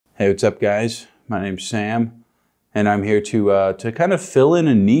Hey, what's up guys? My name's Sam, and I'm here to kind of fill in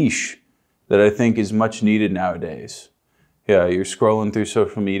a niche that I think is much needed nowadays. Yeah, you're scrolling through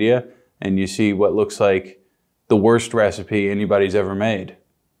social media and you see what looks like the worst recipe anybody's ever made.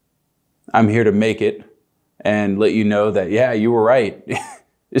 I'm here to make it and let you know that, yeah, you were right.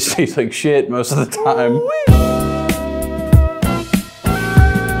 It tastes like shit most of the time.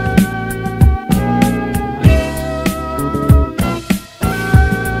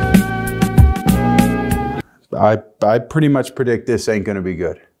 I pretty much predict this ain't gonna be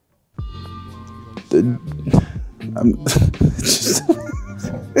good. I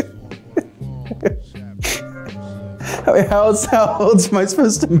mean, how else am I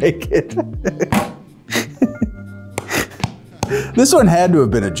supposed to make it? This one had to have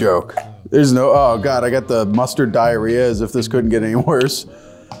been a joke. There's no, oh God, I got the mustard diarrhea as if this couldn't get any worse.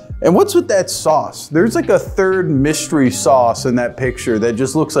 And what's with that sauce? There's like a third mystery sauce in that picture that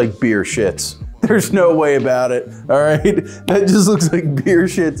just looks like beer shits. There's no way about it, all right? That just looks like beer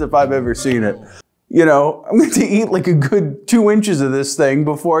shits if I've ever seen it. You know, I'm going to eat like a good 2 inches of this thing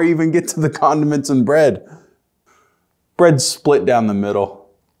before I even get to the condiments and bread. Bread's split down the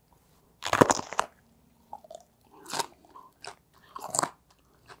middle.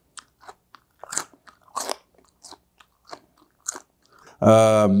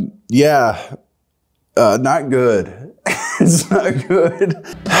 Not good. It's not good.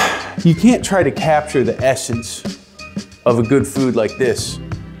 You can't try to capture the essence of a good food like this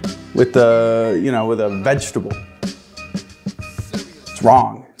with with a vegetable. It's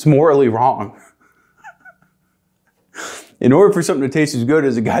wrong. It's morally wrong. In order for something to taste as good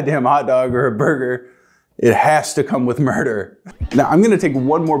as a goddamn hot dog or a burger, it has to come with murder. Now I'm gonna take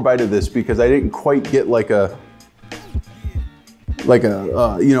one more bite of this because I didn't quite get one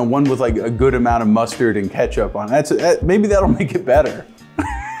with like a good amount of mustard and ketchup on it. Maybe that'll make it better.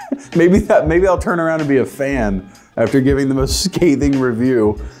 Maybe I'll turn around and be a fan after giving the most scathing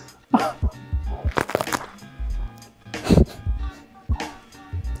review. I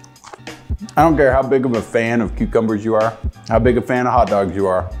don't care how big of a fan of cucumbers you are, how big a fan of hot dogs you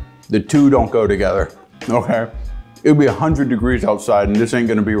are. The two don't go together, okay? It'll be 100 degrees outside and this ain't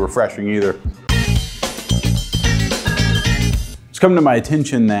gonna be refreshing either. It's come to my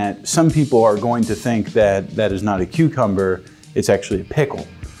attention that some people are going to think that that is not a cucumber, it's actually a pickle.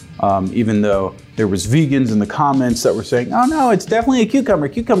 Even though there was vegans in the comments that were saying, oh no, it's definitely a cucumber.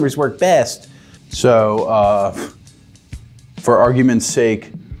 Cucumbers work best. So for argument's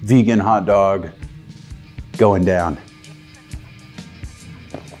sake, vegan hot dog going down.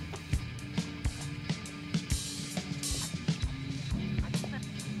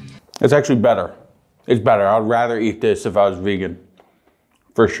 It's actually better. It's better. I'd rather eat this if I was vegan,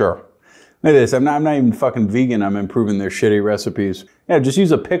 for sure. Look at this, I'm not even fucking vegan, I'm improving their shitty recipes. Yeah, just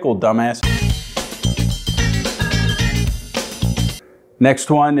use a pickle, dumbass. Next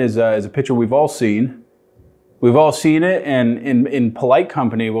one is a picture we've all seen. We've all seen it, and in polite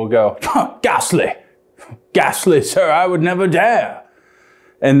company we'll go, ghastly, ghastly, sir, I would never dare.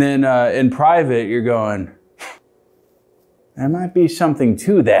 And then in private you're going, there might be something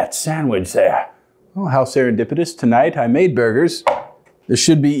to that sandwich there. Oh, how serendipitous, tonight I made burgers. This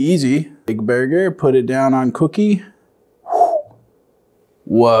should be easy. Big burger, put it down on cookie.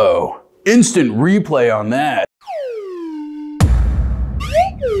 Whoa, instant replay on that.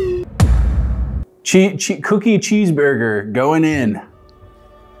 Cookie cheeseburger going in.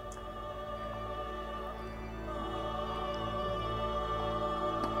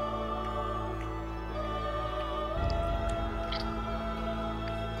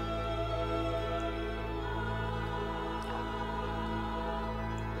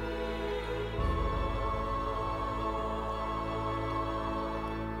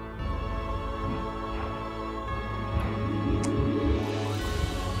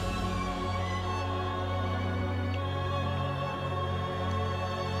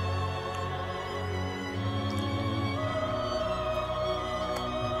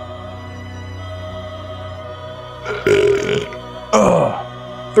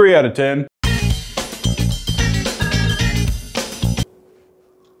 Oh, 3 out of 10.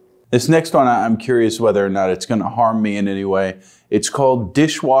 This next one, I'm curious whether or not it's gonna harm me in any way. It's called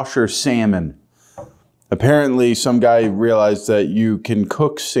Dishwasher Salmon. Apparently, some guy realized that you can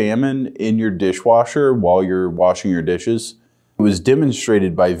cook salmon in your dishwasher while you're washing your dishes. It was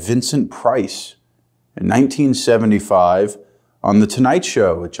demonstrated by Vincent Price in 1975 on The Tonight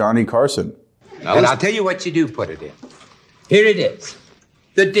Show with Johnny Carson. And I'll tell you what you do put it in. Here it is,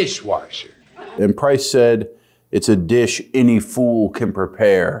 the dishwasher. And Price said, it's a dish any fool can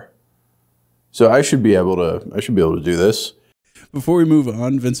prepare. So I should be able to do this. Before we move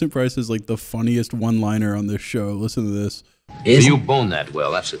on, Vincent Price is like the funniest one-liner on this show. Listen to this. So you bone that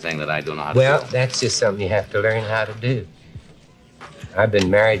well. That's the thing that I do not do. Well, that's just something you have to learn how to do. I've been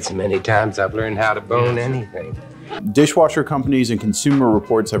married so many times, I've learned how to bone anything. Dishwasher companies and Consumer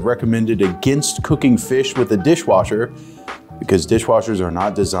Reports have recommended against cooking fish with a dishwasher because dishwashers are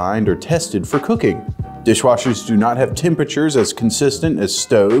not designed or tested for cooking. Dishwashers do not have temperatures as consistent as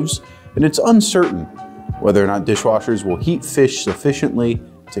stoves, and it's uncertain whether or not dishwashers will heat fish sufficiently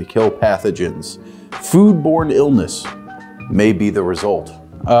to kill pathogens. Foodborne illness may be the result.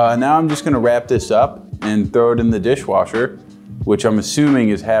 Now I'm just gonna wrap this up and throw it in the dishwasher, which I'm assuming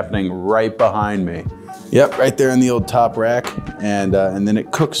is happening right behind me. Yep, right there in the old top rack, and then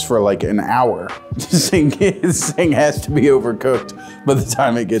it cooks for like an hour. This thing has to be overcooked by the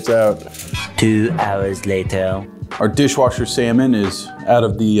time it gets out. 2 hours later. Our dishwasher salmon is out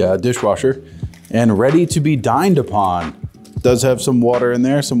of the dishwasher and ready to be dined upon. It does have some water in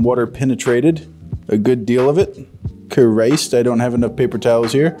there, some water penetrated, a good deal of it. Christ, I don't have enough paper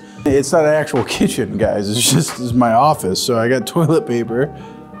towels here. It's not an actual kitchen, guys. It's my office, so I got toilet paper.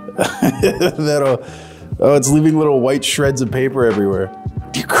 Oh, it's leaving little white shreds of paper everywhere.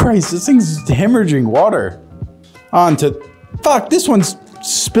 Christ, this thing's hemorrhaging water. On to, fuck, this one's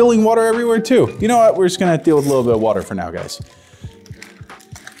spilling water everywhere too. You know what, we're just gonna deal with a little bit of water for now, guys.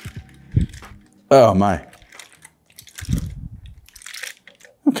 Oh my.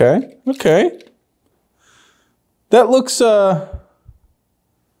 Okay, okay. That looks,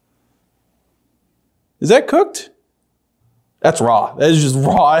 is that cooked? That's raw. That is just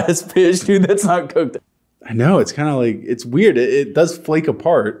raw as fish, dude. That's not cooked. I know, it's kind of like, it's weird. It does flake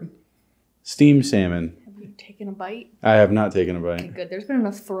apart. Steamed salmon. Have you taken a bite? I have not taken a bite. Okay, good. There's been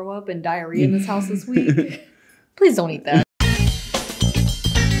enough throw up and diarrhea in this house this week. Please don't eat that.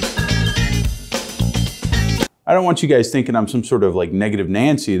 I don't want you guys thinking I'm some sort of like negative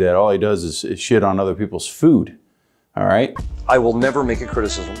Nancy that all he does is shit on other people's food. All right? I will never make a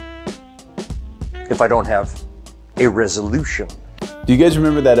criticism if I don't have a resolution. Do you guys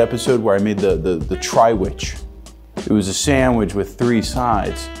remember that episode where I made the Triwhich? It was a sandwich with 3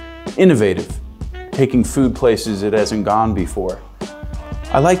 sides. Innovative, taking food places it hasn't gone before.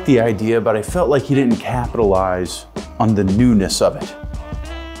 I liked the idea, but I felt like he didn't capitalize on the newness of it.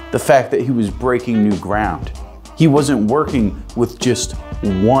 The fact that he was breaking new ground. He wasn't working with just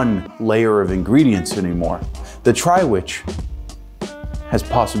one layer of ingredients anymore. The Triwhich has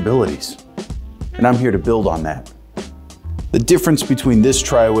possibilities, and I'm here to build on that. The difference between this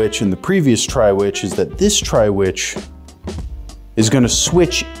Triwhich and the previous Triwhich is that this Triwhich is going to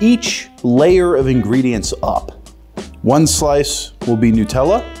switch each layer of ingredients up. One slice will be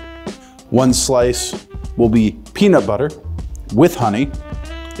Nutella, one slice will be peanut butter with honey.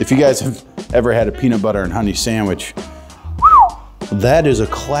 If you guys have ever had a peanut butter and honey sandwich, that is a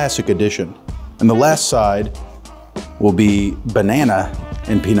classic addition. And the last side will be banana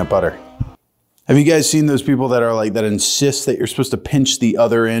and peanut butter. Have you guys seen those people that are like, that insist that you're supposed to pinch the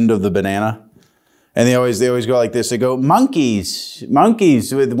other end of the banana? And they always go like this. They go, monkeys,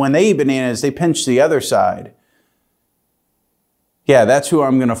 when they eat bananas, they pinch the other side. Yeah, that's who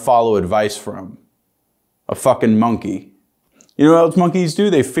I'm gonna follow advice from. A fucking monkey. You know what else monkeys do?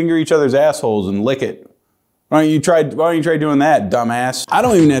 They finger each other's assholes and lick it. Why don't you try doing that, dumbass? I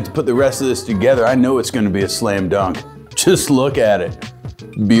don't even have to put the rest of this together. I know it's gonna be a slam dunk. Just look at it.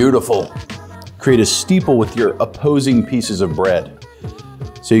 Beautiful. Create a steeple with your opposing pieces of bread.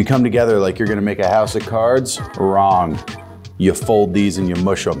 So you come together like you're gonna make a house of cards? Wrong. You fold these and you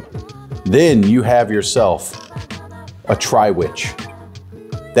mush them. Then you have yourself a Triwhich.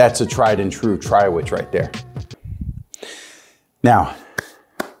 That's a tried and true Triwhich right there. Now,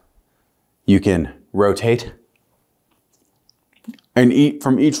 you can rotate and eat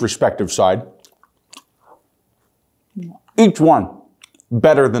from each respective side. Each one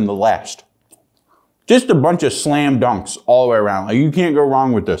better than the last. Just a bunch of slam dunks all the way around. Like, you can't go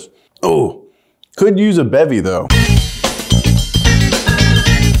wrong with this. Oh, could use a bevy though.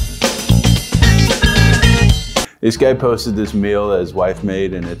 This guy posted this meal that his wife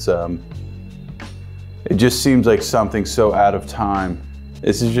made, and it's it just seems like something so out of time.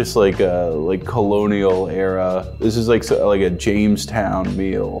 This is just like a colonial era. This is like a Jamestown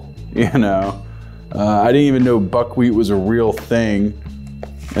meal, you know. I didn't even know buckwheat was a real thing.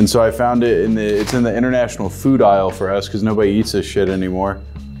 And so I found it it's in the international food aisle for us because nobody eats this shit anymore.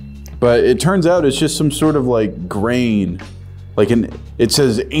 But it turns out it's just some sort of like grain. It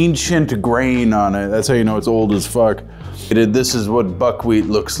says ancient grain on it. That's how you know it's old as fuck. This is what buckwheat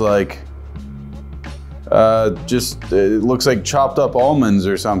looks like. It looks like chopped up almonds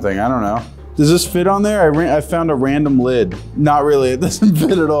or something, I don't know. Does this fit on there? I found a random lid. Not really, it doesn't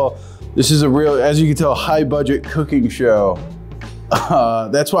fit at all. This is a real, as you can tell, high budget cooking show.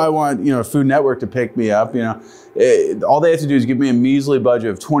 That's why I want, you know, Food Network to pick me up, you know. All they have to do is give me a measly budget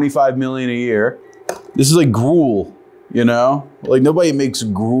of $25 million a year. This is like gruel, you know? Like nobody makes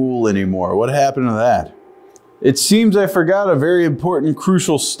gruel anymore. What happened to that? It seems I forgot a very important,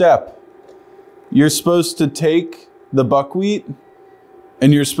 crucial step. You're supposed to take the buckwheat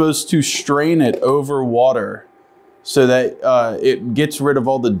and you're supposed to strain it over water so that it gets rid of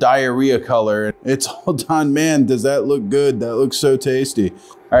all the diarrhea color. It's all done. Man, does that look good? That looks so tasty.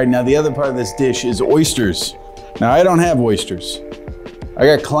 All right, now the other part of this dish is oysters. Now I don't have oysters. I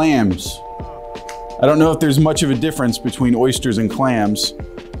got clams. I don't know if there's much of a difference between oysters and clams,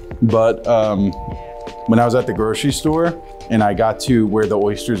 but when I was at the grocery store and I got to where the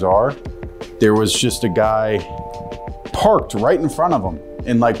oysters are, there was just a guy parked right in front of them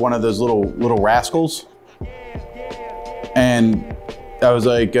in like one of those little rascals. And I was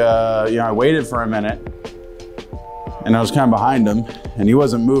like, you know, I waited for a minute and I was kind of behind him and he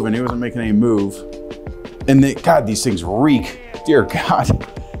wasn't moving. He wasn't making any move. And God, these things reek. Dear God.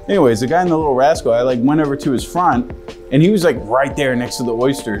 Anyways, the guy in the little rascal, I like went over to his front and he was like right there next to the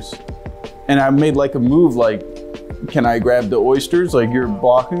oysters. And I made like a move like, can I grab the oysters? Like you're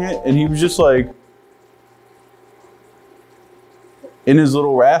blocking it. And he was just like, in his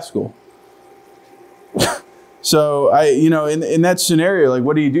little rascal. So you know, in that scenario, like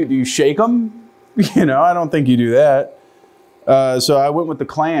what do? Do you shake them? You know, I don't think you do that. So I went with the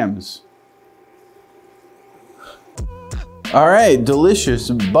clams. All right,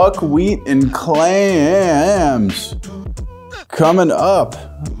 delicious buckwheat and clams coming up.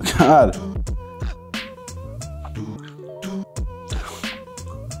 God.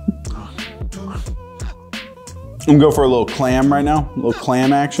 I'm gonna go for a little clam right now, a little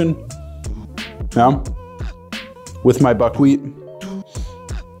clam action. Yeah. With my buckwheat. You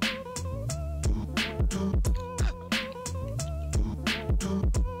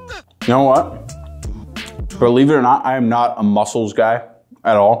know what? Believe it or not, I am not a mussels guy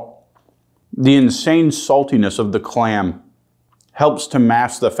at all. The insane saltiness of the clam helps to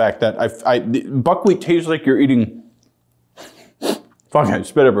mask the fact that buckwheat tastes like you're eating, fucking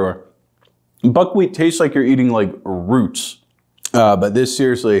spit everywhere. Buckwheat tastes like you're eating like roots. But this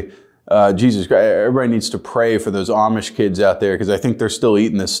seriously, Jesus Christ, everybody needs to pray for those Amish kids out there because I think they're still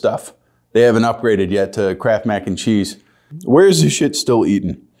eating this stuff. They haven't upgraded yet to Kraft mac and cheese. Where is this shit still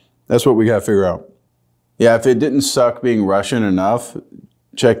eaten? That's what we gotta figure out. Yeah, if it didn't suck being Russian enough,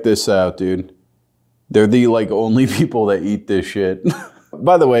 check this out, dude. They're the like only people that eat this shit.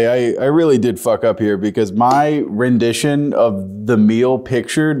 By the way, I really did fuck up here because my rendition of the meal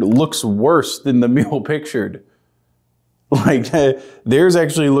pictured looks worse than the meal pictured. Like theirs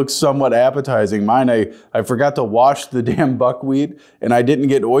actually looks somewhat appetizing. Mine, I forgot to wash the damn buckwheat and I didn't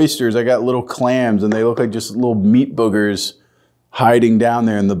get oysters. I got little clams and they look like just little meat boogers hiding down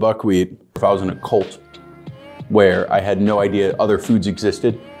there in the buckwheat. If I was in a cult where I had no idea other foods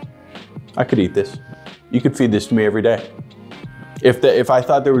existed, I could eat this. You could feed this to me every day. If I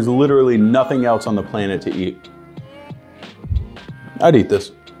thought there was literally nothing else on the planet to eat, I'd eat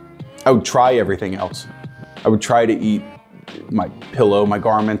this. I would try everything else. I would try to eat my pillow, my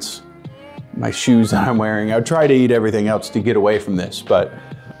garments, my shoes that I'm wearing. I would try to eat everything else to get away from this, but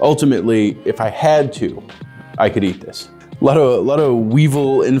ultimately, if I had to, I could eat this. A lot of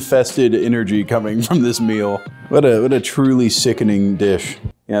weevil-infested energy coming from this meal. What a truly sickening dish.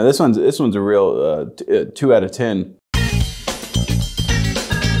 Yeah, this one's a real 2 out of 10.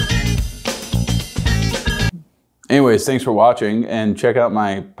 Anyways, thanks for watching and check out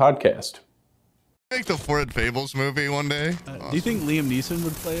my podcast. Make the Ford Fables movie one day. Do you think Liam Neeson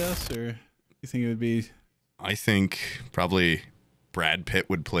would play us, or do you think it would be? I think probably Brad Pitt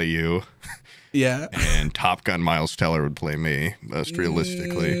would play you. Yeah. And Top Gun Miles Teller would play me, most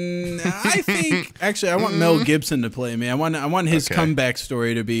realistically. I think actually I want Mel Gibson to play me. I want his comeback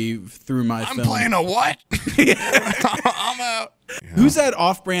story to be through my film. I'm playing a what? I'm out. Yeah. Who's that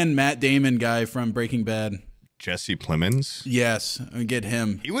off-brand Matt Damon guy from Breaking Bad? Jesse Plemons? Yes, I get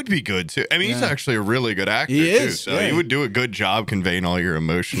him. He would be good too. I mean, he's actually a really good actor too. So he would do a good job conveying all your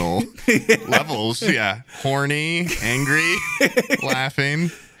emotional levels. Yeah. Horny, angry,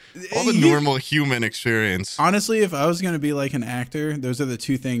 laughing. All the normal human experience. Honestly, if I was going to be like an actor, those are the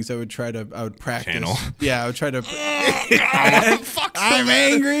two things I would practice. Channel. Yeah, I would try to. I'm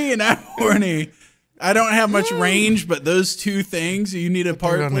angry and I'm horny. I don't have much range, but those two things, you need a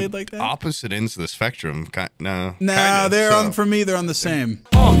part played like that? Opposite ends of the spectrum. No. No, for me, they're on the same.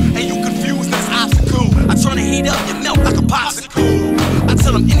 And you confuse this obstacle. I try to heat up your milk like a popsicle.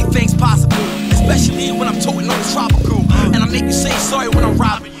 tell them anything's possible, especially when I'm toting on this tropical. And I make you say sorry when I'm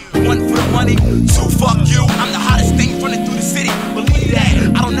robbing you. One for the money, two fuck you. I'm the hottest thing running through the city. Believe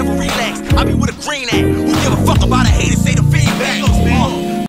that, I don't never relax. I be with a green at. Who give a fuck about a hater? Say the feedback.